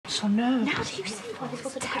so nervous. Now do you see why this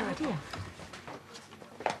was a terrible idea?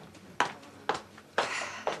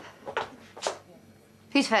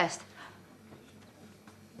 Who's first?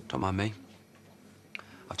 Don't mind me.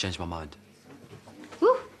 I've changed my mind.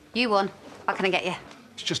 Woo, you won. What can I get you?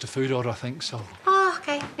 It's just a food order, I think, so... Oh,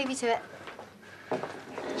 OK. Leave you to it.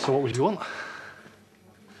 So what would you want?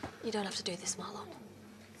 You don't have to do this, Marlon.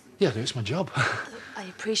 Yeah, it's my job. I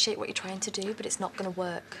appreciate what you're trying to do, but it's not going to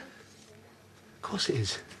work. Of course it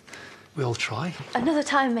is. We all try. Another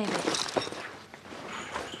time, maybe.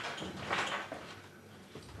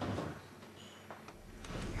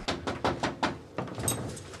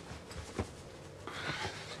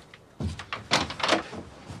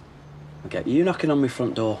 Okay, you knocking on my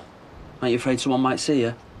front door. Aren't you afraid someone might see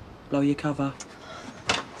you? Blow your cover.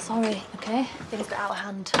 Sorry, OK? Things got out of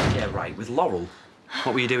hand. Yeah, right. With Laurel.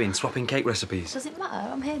 What were you doing? Swapping cake recipes? Does it matter?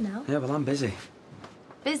 I'm here now. Yeah, well, I'm busy.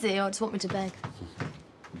 Busy, or just want me to beg?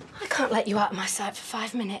 I can't let you out of my sight for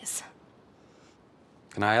 5 minutes.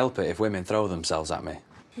 Can I help it if women throw themselves at me?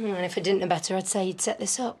 And if I didn't know better, I'd say you'd set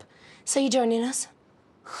this up. So you joining us?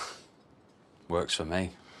 Works for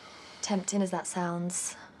me. Tempting as that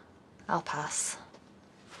sounds, I'll pass.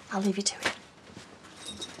 I'll leave you to it.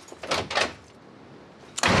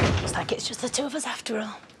 Looks like it's just the two of us after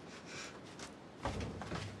all.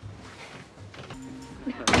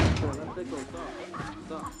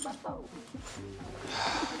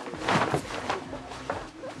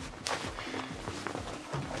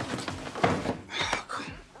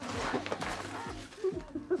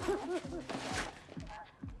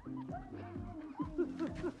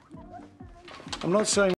 I'm not saying